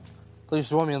Please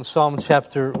join me in Psalm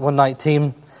chapter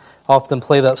 119. I often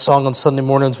play that song on Sunday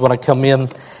mornings when I come in,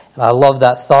 and I love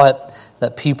that thought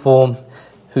that people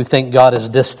who think God is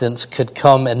distant could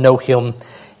come and know Him,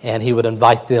 and He would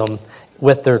invite them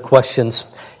with their questions.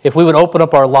 If we would open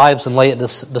up our lives and lay it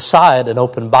beside an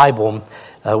open Bible,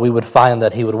 we would find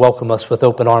that He would welcome us with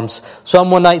open arms.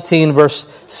 Psalm 119, verse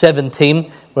 17. We're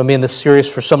going to be in this series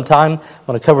for some time.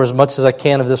 I want to cover as much as I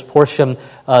can of this portion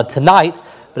tonight.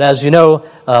 But as you know,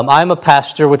 I'm a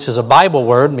pastor, which is a Bible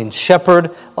word, means shepherd.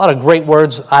 A lot of great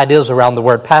words, ideas around the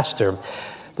word pastor.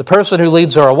 The person who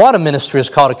leads our Awada ministry is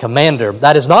called a commander.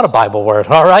 That is not a Bible word,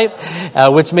 all right?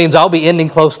 Which means I'll be ending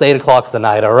close to 8 o'clock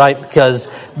tonight, all right? Because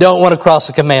don't want to cross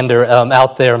a commander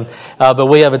out there. But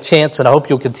we have a chance, and I hope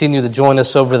you'll continue to join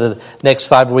us over the next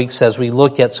 5 weeks as we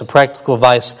look at some practical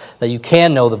advice that you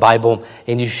can know the Bible,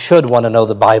 and you should want to know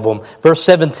the Bible. Verse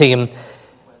 17.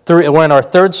 We're in our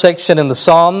third section in the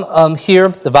Psalm here,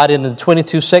 divided into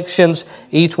 22 sections,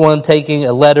 each one taking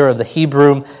a letter of the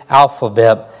Hebrew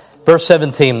alphabet. Verse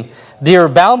 17, Deal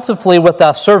bountifully with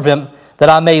thy servant, that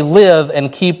I may live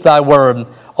and keep thy word.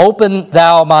 Open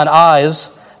thou mine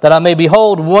eyes, that I may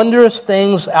behold wondrous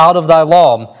things out of thy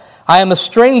law. I am a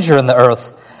stranger in the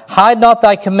earth. Hide not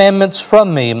thy commandments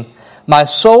from me. My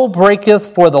soul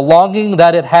breaketh for the longing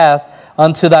that it hath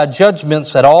unto thy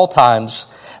judgments at all times.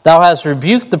 Thou hast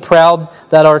rebuked the proud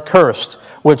that are cursed,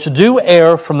 which do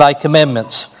err from thy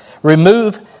commandments.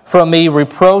 Remove from me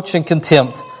reproach and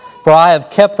contempt, for I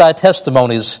have kept thy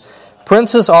testimonies.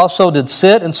 Princes also did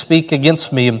sit and speak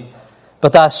against me,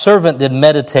 but thy servant did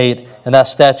meditate in thy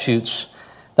statutes.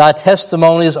 Thy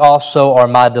testimonies also are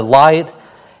my delight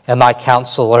and my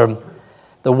counselor.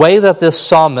 The way that this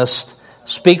psalmist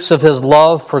speaks of his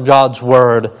love for God's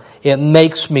word, it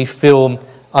makes me feel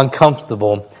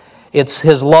uncomfortable.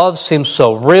 His love seems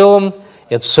so real,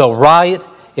 it's so right,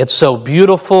 it's so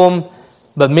beautiful,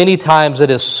 but many times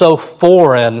it is so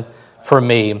foreign for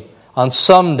me. On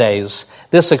some days,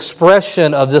 this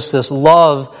expression of just this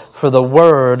love for the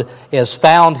Word is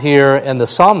found here in the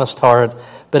psalmist's heart,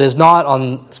 but is not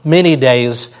on many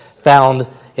days found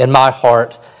in my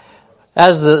heart.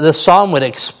 As the psalm would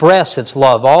express its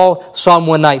love, all Psalm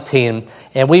 119,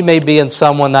 and we may be in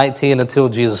Psalm 119 until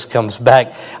Jesus comes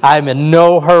back. I'm in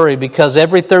no hurry because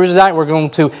every Thursday night we're going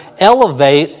to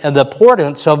elevate the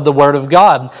importance of the Word of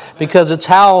God. Because it's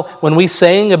how, when we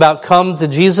sing about come to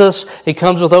Jesus, it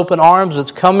comes with open arms.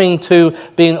 It's coming to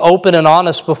being open and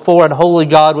honest before a holy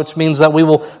God, which means that we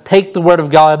will take the Word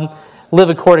of God, live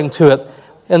according to it.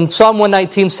 In Psalm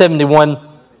 119:71,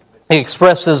 he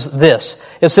expresses this.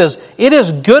 It says, It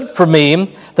is good for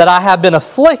me that I have been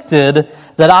afflicted,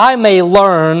 that I may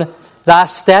learn thy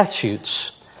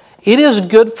statutes. It is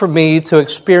good for me to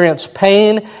experience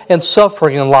pain and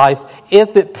suffering in life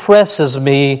if it presses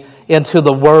me into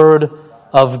the Word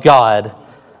of God.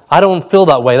 I don't feel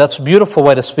that way. That's a beautiful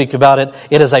way to speak about it.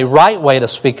 It is a right way to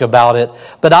speak about it.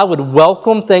 But I would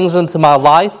welcome things into my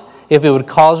life if it would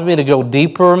cause me to go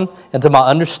deeper into my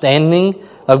understanding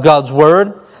of God's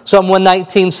Word. Psalm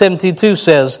 119:72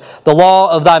 says, The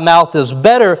law of thy mouth is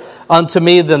better unto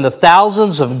me than the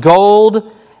thousands of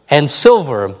gold and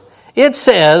silver. It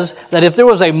says that if there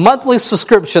was a monthly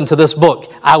subscription to this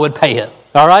book, I would pay it.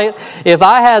 All right? If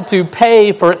I had to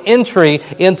pay for entry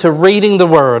into reading the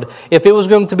Word, if it was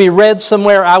going to be read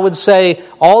somewhere, I would say,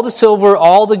 all the silver,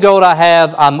 all the gold I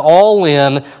have, I'm all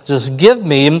in. Just give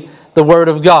me the Word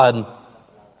of God.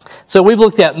 So we've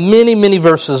looked at many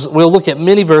verses. We'll look at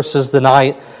many verses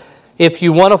tonight. If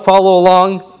you want to follow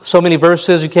along, so many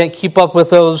verses, you can't keep up with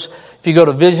those. If you go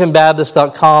to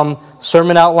visionbaptist.com,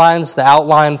 sermon outlines, the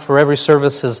outline for every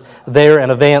service is there in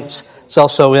advance. It's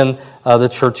also in the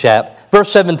church app.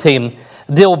 Verse 17,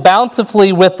 Deal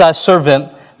bountifully with thy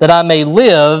servant, that I may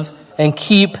live and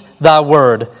keep thy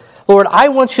word. Lord, I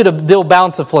want you to deal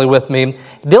bountifully with me.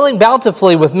 Dealing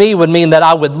bountifully with me would mean that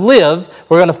I would live.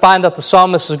 We're going to find that the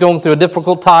psalmist is going through a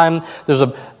difficult time.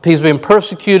 He's being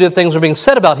persecuted. Things are being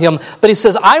said about him. But he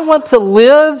says, I want to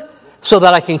live so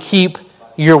that I can keep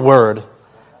your word.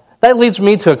 That leads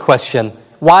me to a question.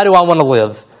 Why do I want to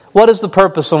live? What is the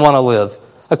purpose of want to live?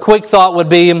 A quick thought would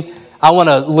be, I want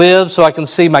to live so I can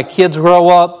see my kids grow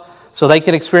up, so they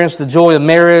can experience the joy of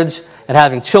marriage and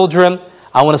having children.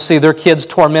 I want to see their kids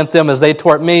torment them as they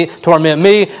torment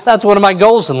me. That's one of my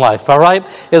goals in life, all right,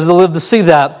 is to live to see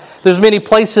that. There's many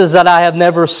places that I have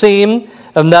never seen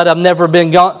and that I've never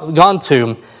been gone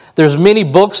to. There's many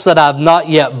books that I've not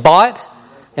yet bought,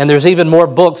 and there's even more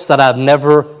books that I've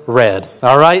never read,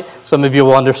 all right? Some of you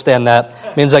will understand that.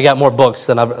 It means I got more books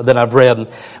than I've read.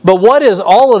 But what is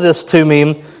all of this to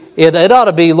me it ought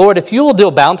to be, Lord, if you will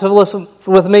deal bountifully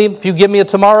with me, if you give me a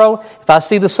tomorrow, if I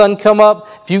see the sun come up,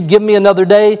 if you give me another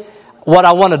day, what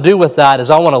I want to do with that is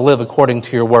I want to live according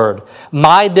to your word.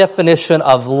 My definition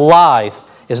of life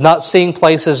is not seeing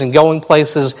places and going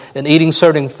places and eating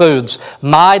certain foods.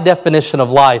 My definition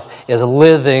of life is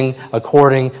living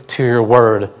according to your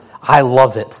word. I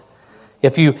love it.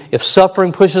 If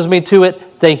suffering pushes me to it,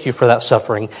 thank you for that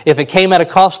suffering. If it came at a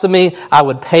cost to me, I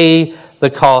would pay the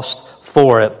cost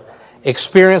for it.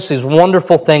 Experience these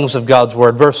wonderful things of God's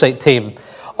word. Verse 18,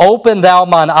 open thou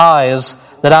mine eyes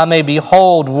that I may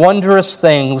behold wondrous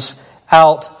things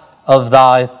out of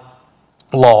thy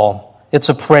law. It's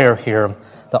a prayer here.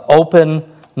 To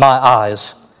open my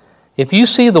eyes. If you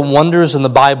see the wonders in the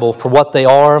Bible for what they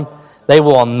are, they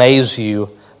will amaze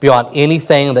you beyond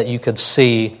anything that you could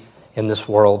see in this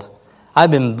world.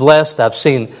 I've been blessed. I've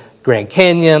seen Grand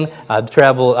Canyon.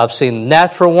 I've seen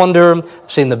natural wonder. I've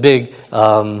seen the big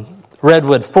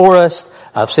redwood forest.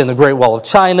 I've seen the Great Wall of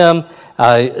China.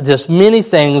 Just many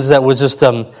things that was just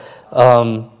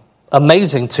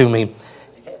amazing to me.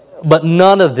 But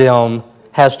none of them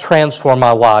has transformed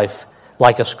my life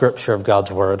like a scripture of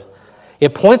God's word.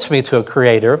 It points me to a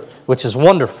creator, which is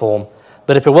wonderful,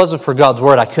 but if it wasn't for God's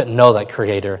word, I couldn't know that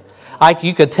creator.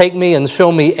 You could take me and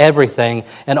show me everything,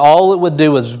 and all it would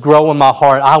do is grow in my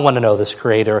heart. I want to know this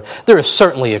creator. There is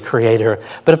certainly a creator.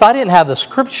 But if I didn't have the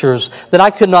scriptures, then I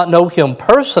could not know him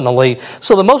personally.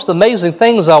 So the most amazing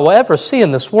things I will ever see in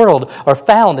this world are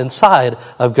found inside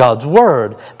of God's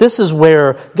word. This is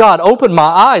where God opened my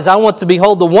eyes. I want to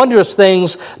behold the wondrous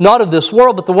things, not of this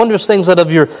world, but the wondrous things out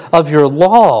of your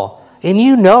law. And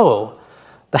you know,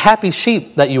 the happy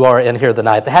sheep that you are in here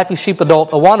tonight, the Happy Sheep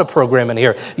Adult Awana program in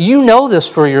here, you know this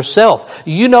for yourself.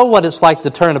 You know what it's like to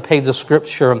turn a page of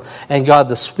Scripture and God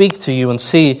to speak to you and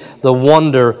see the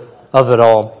wonder of it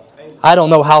all. I don't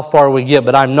know how far we get,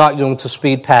 but I'm not going to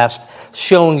speed past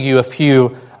showing you a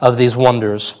few of these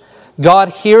wonders. God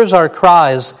hears our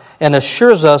cries and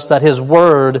assures us that His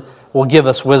Word will give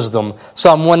us wisdom.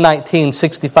 Psalm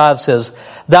 119:65 says,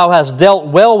 Thou hast dealt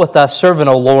well with thy servant,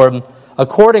 O Lord,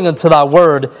 according unto thy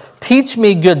word. Teach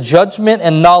me good judgment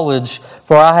and knowledge,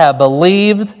 for I have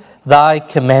believed thy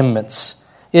commandments.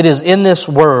 It is in this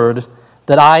word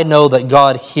that I know that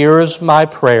God hears my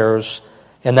prayers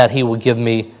and that He will give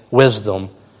me wisdom.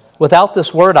 Without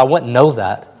this word, I wouldn't know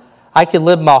that. I could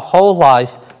live my whole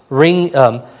life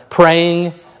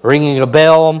praying, ringing a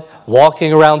bell,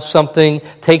 walking around something,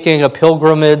 taking a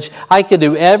pilgrimage. I could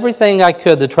do everything I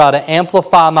could to try to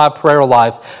amplify my prayer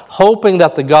life, hoping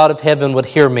that the God of heaven would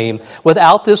hear me.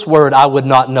 Without this word, I would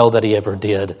not know that He ever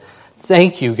did.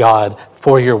 Thank you, God,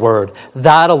 for your word.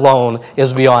 That alone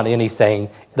is beyond anything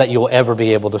that you'll ever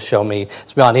be able to show me.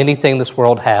 It's beyond anything this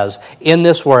world has. In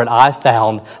this word, I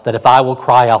found that if I will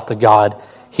cry out to God,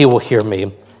 He will hear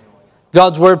me.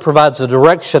 God's word provides a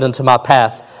direction into my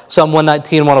path. Psalm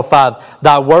 119:105,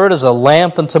 Thy word is a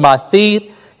lamp unto my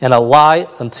feet and a light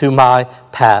unto my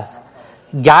path.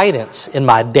 Guidance in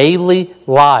my daily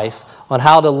life on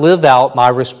how to live out my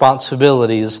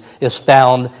responsibilities is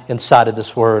found inside of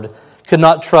this word. Could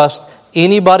not trust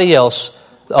anybody else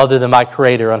other than my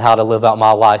Creator on how to live out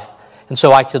my life. And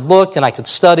so I could look and I could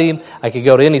study, I could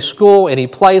go to any school, any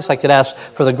place, I could ask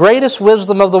for the greatest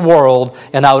wisdom of the world,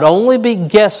 and I would only be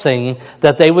guessing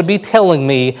that they would be telling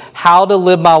me how to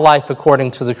live my life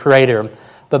according to the Creator.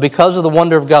 But because of the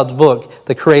wonder of God's book,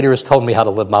 the Creator has told me how to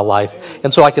live my life.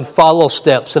 And so I can follow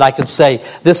steps and I can say,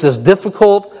 this is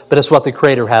difficult, but it's what the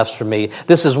Creator has for me.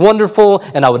 This is wonderful,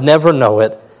 and I would never know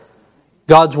it.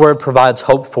 God's word provides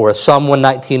hope for us. Psalm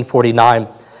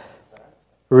 119:49.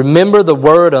 Remember the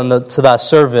word to thy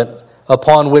servant,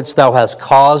 upon which thou hast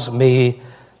caused me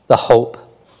the hope.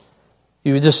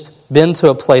 You've just been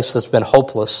to a place that's been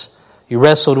hopeless. You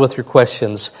wrestled with your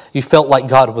questions. You felt like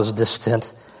God was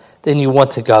distant. Then you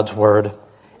went to God's word.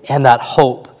 And that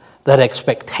hope, that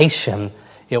expectation,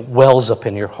 it wells up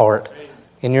in your heart.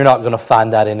 And you're not going to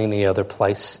find that in any other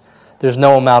place. There's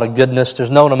no amount of goodness, there's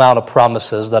no amount of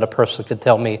promises that a person could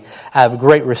tell me. I have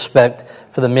great respect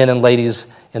for the men and ladies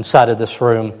inside of this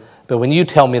room. But when you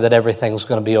tell me that everything's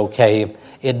going to be okay,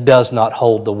 it does not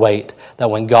hold the weight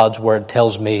that when God's word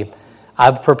tells me,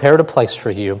 I've prepared a place for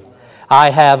you. I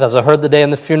have, as I heard the day in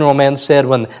the funeral, man said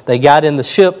when they got in the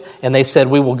ship and they said,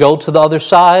 we will go to the other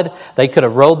side, they could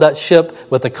have rowed that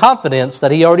ship with the confidence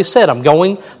that He already said, I'm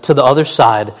going to the other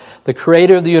side. The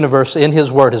Creator of the universe in His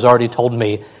word has already told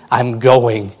me, I'm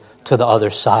going to the other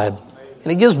side.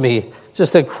 And it gives me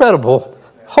just incredible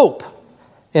hope.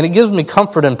 And it gives me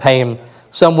comfort in pain.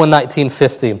 Psalm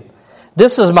 119:50.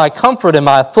 This is my comfort in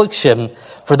my affliction,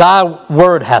 for thy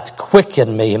word hath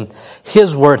quickened me.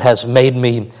 His word has made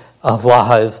me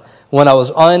alive. When I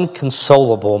was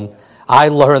unconsolable, I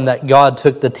learned that God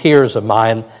took the tears of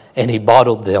mine and He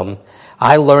bottled them.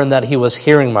 I learned that He was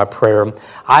hearing my prayer.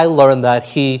 I learned that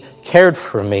He cared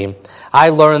for me. I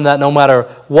learned that no matter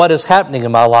what is happening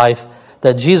in my life,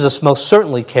 that Jesus most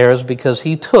certainly cares, because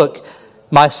He took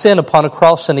my sin upon a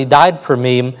cross and He died for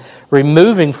me,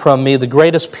 removing from me the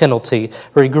greatest penalty,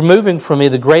 removing from me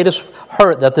the greatest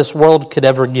hurt that this world could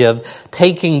ever give,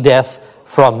 taking death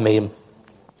from me.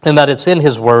 And that it's in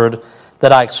His Word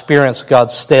that I experience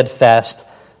God's steadfast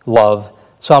love.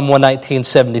 Psalm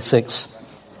 119:76.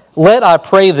 Let, I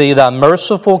pray Thee, Thy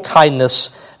merciful kindness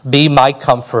be my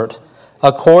comfort,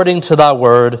 according to Thy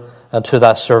word unto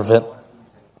Thy servant.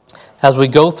 As we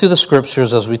go through the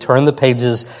Scriptures, as we turn the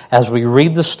pages, as we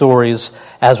read the stories,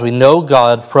 as we know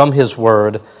God from His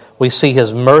Word, we see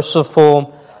His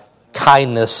merciful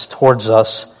kindness towards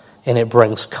us, and it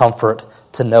brings comfort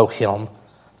to know Him.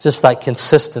 Just that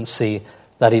consistency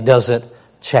that He doesn't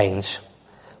change.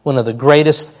 One of the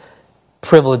greatest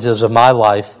privileges of my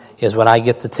life is when I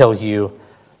get to tell you,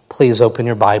 please open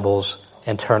your Bibles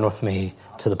and turn with me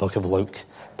to the book of Luke.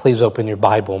 Please open your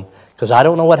Bible, because I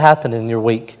don't know what happened in your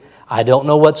week. I don't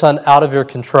know what's out of your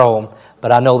control,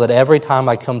 but I know that every time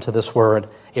I come to this word,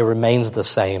 it remains the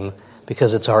same,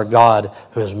 because it's our God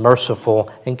who is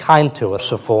merciful and kind to us.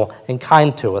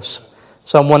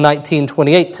 Psalm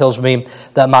 119:28 tells me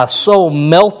that my soul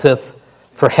melteth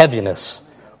for heaviness.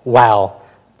 Wow.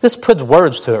 This puts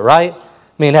words to it, right?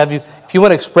 I mean, if you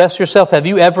want to express yourself, have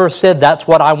you ever said, that's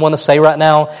what I want to say right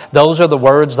now? Those are the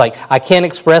words. Like, I can't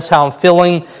express how I'm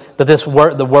feeling, but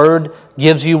the word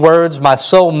gives you words. My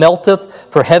soul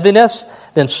melteth for heaviness.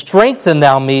 Then strengthen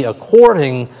thou me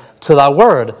according to thy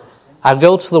word. I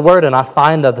go to the word and I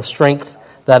find the strength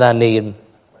that I need.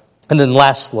 And then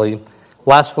lastly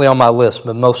on my list,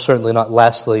 but most certainly not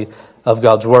lastly of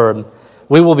God's word,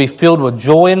 we will be filled with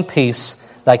joy and peace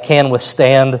that can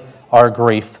withstand our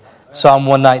grief. Psalm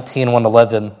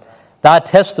 119:111. Thy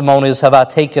testimonies have I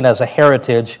taken as a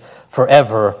heritage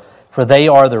forever, for they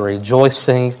are the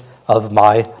rejoicing of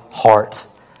my heart.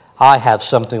 I have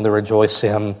something to rejoice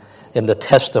in the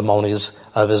testimonies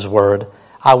of His word.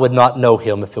 I would not know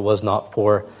Him if it was not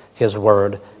for His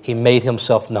word. He made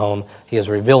Himself known. He has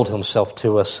revealed Himself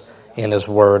to us in His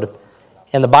word.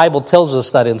 And the Bible tells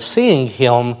us that in seeing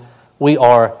Him, we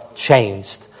are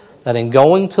changed. That in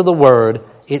going to the word,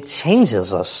 it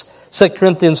changes us. 2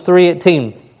 Corinthians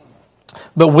 3:18.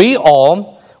 But we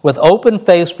all, with open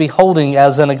face beholding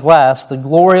as in a glass the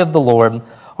glory of the Lord,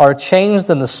 are changed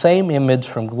in the same image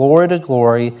from glory to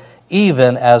glory,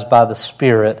 even as by the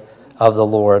Spirit of the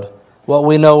Lord. What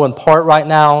we know in part right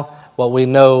now, what we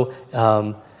know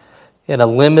in a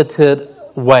limited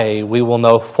way, we will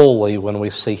know fully when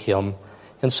we see Him.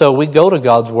 And so we go to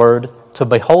God's word to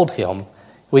behold Him.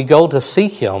 We go to see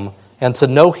Him and to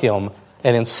know Him.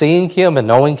 And in seeing Him and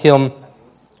knowing Him,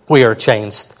 we are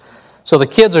changed. So the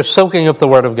kids are soaking up the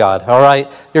Word of God, all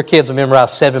right? Your kids have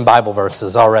memorized 7 Bible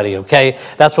verses already, okay?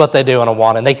 That's what they do in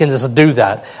Awana, and they can just do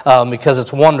that because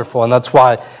it's wonderful. And that's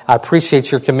why I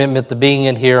appreciate your commitment to being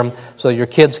in here so your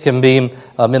kids can be in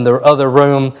the other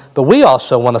room. But we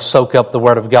also want to soak up the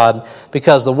Word of God,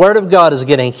 because the Word of God is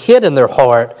getting hid in their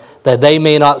heart that they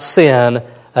may not sin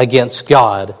against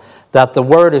God. That the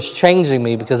Word is changing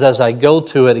me, because as I go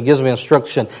to it, it gives me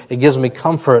instruction, it gives me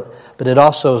comfort, but it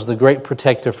also is the great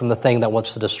protector from the thing that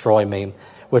wants to destroy me,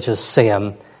 which is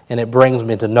sin, and it brings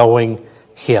me to knowing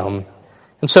Him.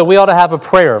 And so we ought to have a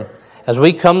prayer. As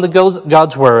we come to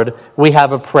God's Word, we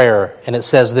have a prayer, and it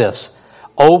says this: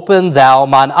 Open thou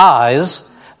mine eyes,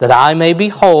 that I may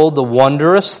behold the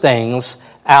wondrous things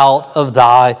out of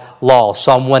thy law.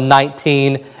 Psalm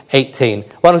 119:18.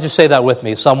 Why don't you say that with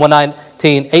me? Psalm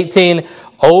 119:18.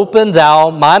 Open thou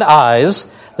mine eyes,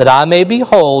 that I may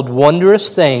behold wondrous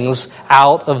things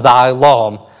out of thy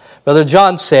law. Brother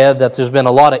John said that there's been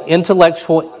a lot of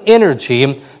intellectual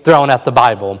energy thrown at the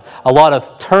Bible, a lot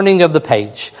of turning of the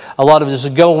page, a lot of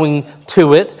just going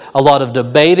to it, a lot of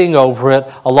debating over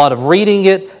it, a lot of reading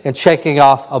it and checking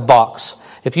off a box.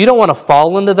 If you don't want to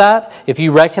fall into that, if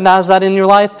you recognize that in your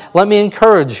life, let me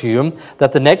encourage you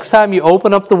that the next time you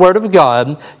open up the Word of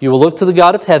God, you will look to the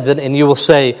God of heaven and you will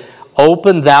say,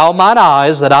 Open thou mine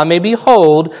eyes, that I may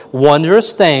behold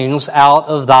wondrous things out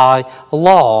of thy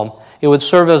law. It would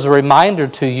serve as a reminder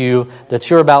to you that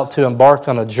you're about to embark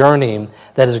on a journey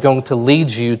that is going to lead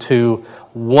you to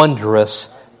wondrous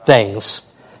things.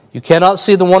 You cannot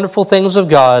see the wonderful things of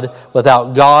God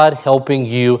without God helping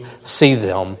you see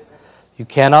them. You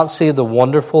cannot see the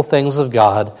wonderful things of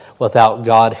God without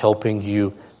God helping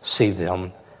you see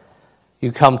them.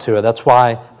 You come to it. That's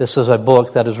why this is a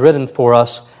book that is written for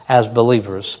us as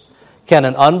believers. Can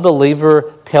an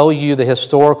unbeliever tell you the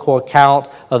historical account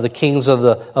of the kings of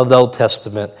the Old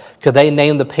Testament? Could they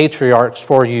name the patriarchs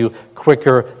for you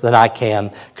quicker than I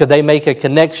can? Could they make a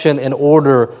connection in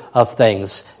order of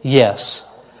things? Yes.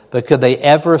 But could they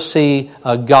ever see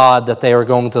a God that they are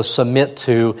going to submit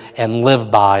to and live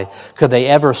by? Could they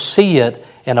ever see it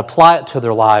and apply it to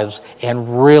their lives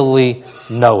and really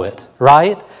know it?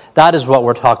 Right? That is what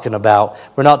we're talking about.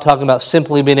 We're not talking about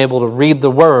simply being able to read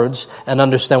the words and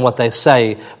understand what they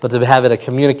say, but to have it a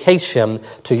communication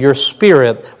to your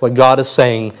spirit, what God is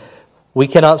saying. We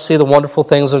cannot see the wonderful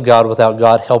things of God without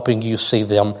God helping you see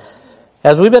them.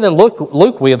 As we've been in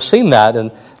Luke, we have seen that,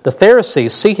 and the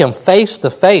Pharisees see him face to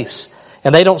face,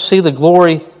 and they don't see the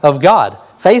glory of God.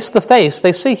 Face to face,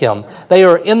 they see him. They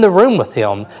are in the room with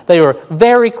him. They are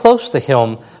very close to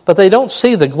him, but they don't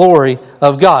see the glory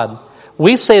of God.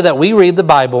 We say that we read the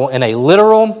Bible in a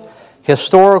literal,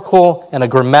 historical, and a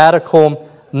grammatical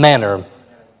manner.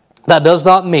 That does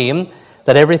not mean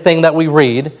that everything that we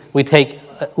read, we take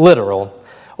literal.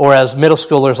 Or as middle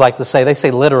schoolers like to say, they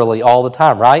say literally all the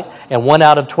time, right? And 1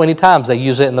 out of 20 times they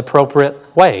use it in the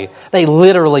appropriate way. They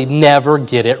literally never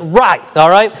get it right, all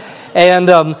right? And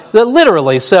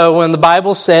literally, so when the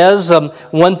Bible says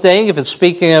one thing, if it's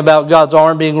speaking about God's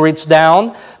arm being reached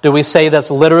down, do we say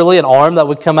that's literally an arm that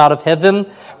would come out of heaven?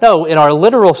 No, in our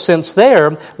literal sense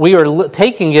there, we are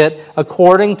taking it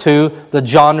according to the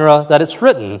genre that it's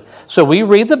written. So we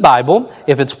read the Bible.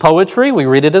 If it's poetry, we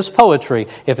read it as poetry.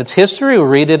 If it's history, we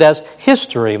read it as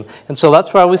history. And so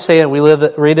that's why we say it. We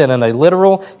read it in a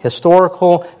literal,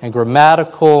 historical, and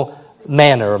grammatical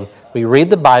manner. We read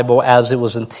the Bible as it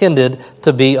was intended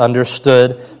to be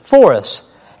understood for us.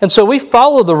 And so we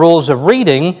follow the rules of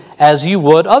reading as you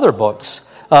would other books.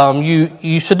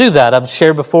 You should do that. I've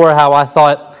shared before how I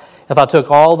thought if I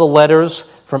took all the letters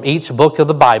from each book of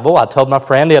the Bible, I told my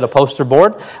friend he had a poster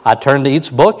board, I turned to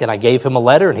each book and I gave him a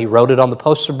letter and he wrote it on the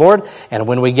poster board. And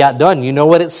when we got done, you know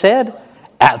what it said?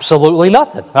 Absolutely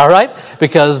nothing, all right?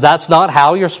 Because that's not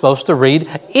how you're supposed to read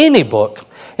any book.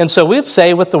 And so we'd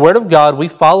say with the Word of God, we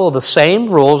follow the same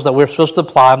rules that we're supposed to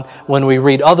apply when we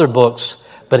read other books,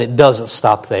 but it doesn't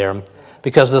stop there.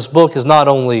 Because this book is not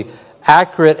only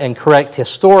accurate and correct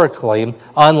historically,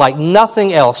 unlike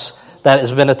nothing else that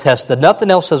has been attested.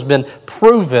 Nothing else has been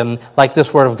proven like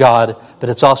this Word of God, but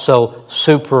it's also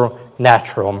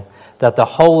supernatural. That the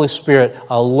Holy Spirit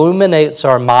illuminates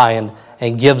our mind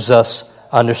and gives us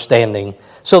understanding.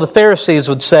 So the Pharisees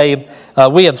would say,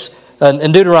 we have,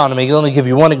 in Deuteronomy, let me give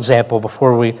you one example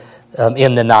before we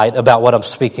end the night about what I'm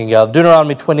speaking of.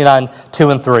 Deuteronomy 29, 2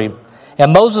 and 3.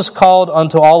 And Moses called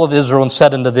unto all of Israel and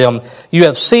said unto them, You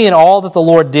have seen all that the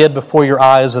Lord did before your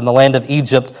eyes in the land of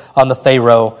Egypt on the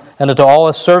Pharaoh, and unto all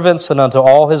his servants and unto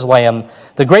all his land,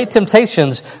 the great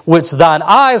temptations which thine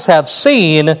eyes have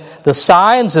seen, the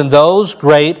signs and those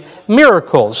great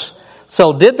miracles.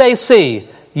 So did they see?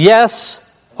 Yes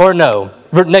or no?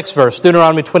 Next verse,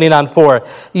 Deuteronomy 29, 4.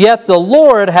 Yet the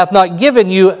Lord hath not given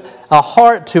you a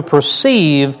heart to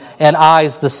perceive, and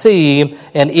eyes to see,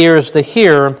 and ears to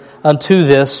hear, unto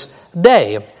this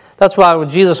day. That's why when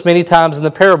Jesus many times in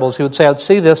the parables, he would say, I'd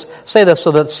say this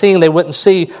so that seeing they wouldn't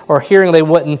see, or hearing they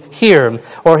wouldn't hear.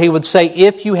 Or he would say,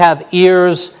 if you have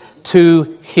ears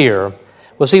to hear.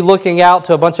 Was he looking out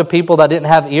to a bunch of people that didn't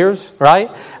have ears, right?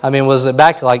 I mean, was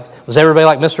everybody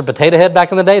like Mr. Potato Head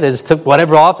back in the day? They just took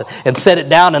whatever off and set it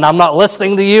down, and I'm not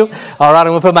listening to you. All right, I'm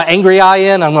going to put my angry eye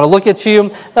in. I'm going to look at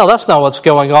you. No, that's not what's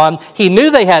going on. He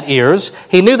knew they had ears.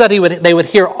 He knew that they would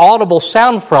hear audible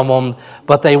sound from them,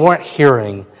 but they weren't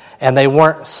hearing, and they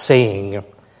weren't seeing.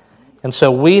 And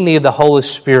so we need the Holy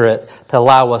Spirit to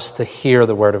allow us to hear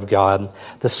the Word of God,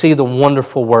 to see the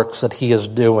wonderful works that He is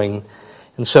doing.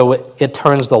 And so it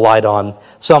turns the light on.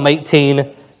 Psalm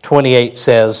 18:28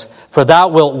 says, For thou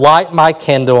wilt light my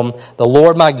candle, the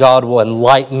Lord my God will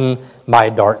enlighten my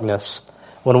darkness.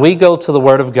 When we go to the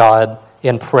Word of God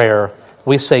in prayer,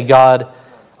 we say, God,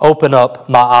 open up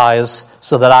my eyes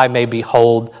so that I may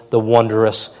behold the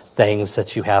wondrous things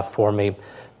that you have for me.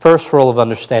 First rule of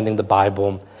understanding the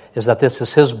Bible is that this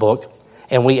is His book,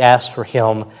 and we ask for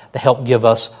Him to help give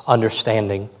us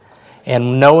understanding.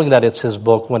 And knowing that it's His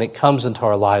book, when it comes into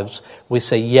our lives, we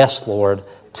say, yes, Lord,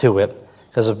 to it.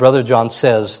 Because as Brother John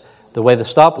says, the way to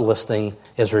stop listening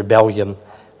is rebellion.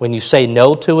 When you say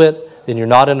no to it, then you're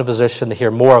not in a position to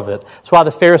hear more of it. That's why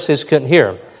the Pharisees couldn't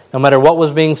hear. No matter what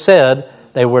was being said,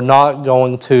 they were not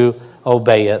going to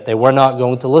obey it. They were not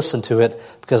going to listen to it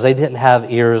because they didn't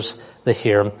have ears to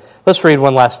hear. Let's read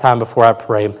one last time before I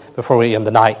pray, before we end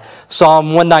the night.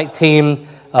 Psalm 119,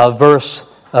 verse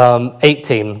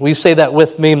 18. Will you say that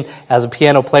with me as a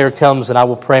piano player comes, and I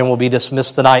will pray and we'll be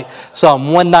dismissed tonight. Psalm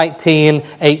 119,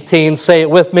 18. Say it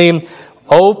with me.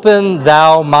 Open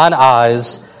thou mine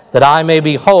eyes, that I may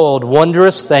behold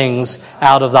wondrous things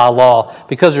out of thy law.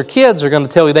 Because your kids are going to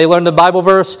tell you they learned the Bible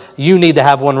verse, you need to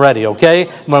have one ready, okay?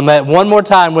 I'm going to one more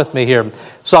time with me here.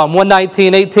 Psalm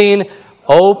 119, 18.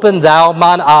 Open thou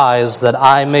mine eyes, that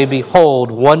I may behold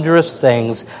wondrous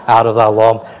things out of thy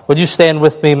law. Would you stand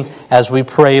with me as we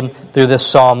pray through this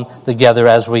psalm together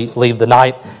as we leave the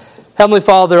night? Heavenly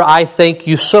Father, I thank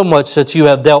you so much that you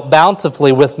have dealt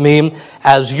bountifully with me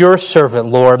as your servant,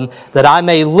 Lord, that I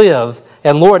may live.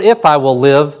 And Lord, if I will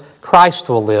live, Christ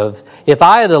will live. If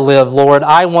I am to live, Lord,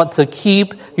 I want to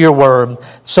keep your word.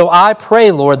 So I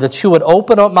pray, Lord, that you would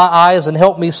open up my eyes and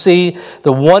help me see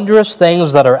the wondrous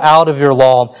things that are out of your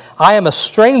law. I am a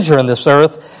stranger in this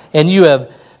earth, and you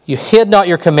hid not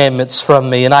your commandments from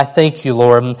me, and I thank you,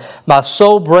 Lord. My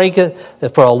soul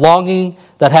breaketh for a longing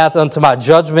that hath unto my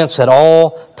judgments at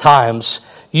all times.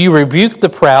 You rebuke the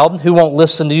proud who won't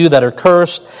listen to you, that are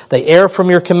cursed. They err from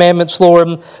your commandments,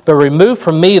 Lord, but remove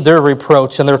from me their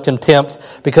reproach and their contempt,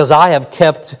 because I have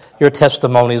kept your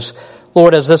testimonies.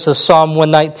 Lord, as this is Psalm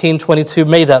 119, 22,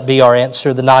 may that be our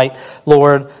answer tonight.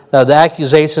 Lord, the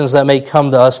accusations that may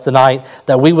come to us tonight,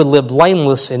 that we would live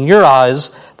blameless in your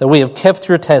eyes, that we have kept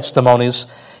your testimonies.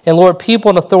 And Lord,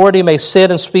 people in authority may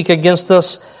sit and speak against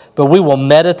us, but we will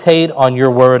meditate on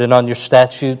your word and on your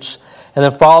statutes. And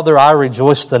then, Father, I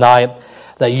rejoice tonight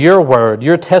that your word,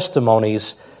 your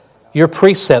testimonies, your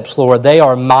precepts, Lord, they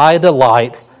are my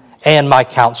delight and my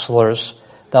counselors.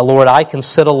 That, Lord, I can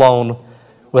sit alone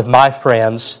with my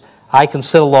friends. I can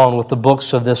sit alone with the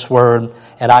books of this word,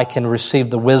 and I can receive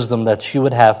the wisdom that you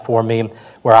would have for me,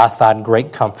 where I find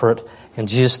great comfort. In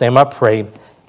Jesus' name I pray.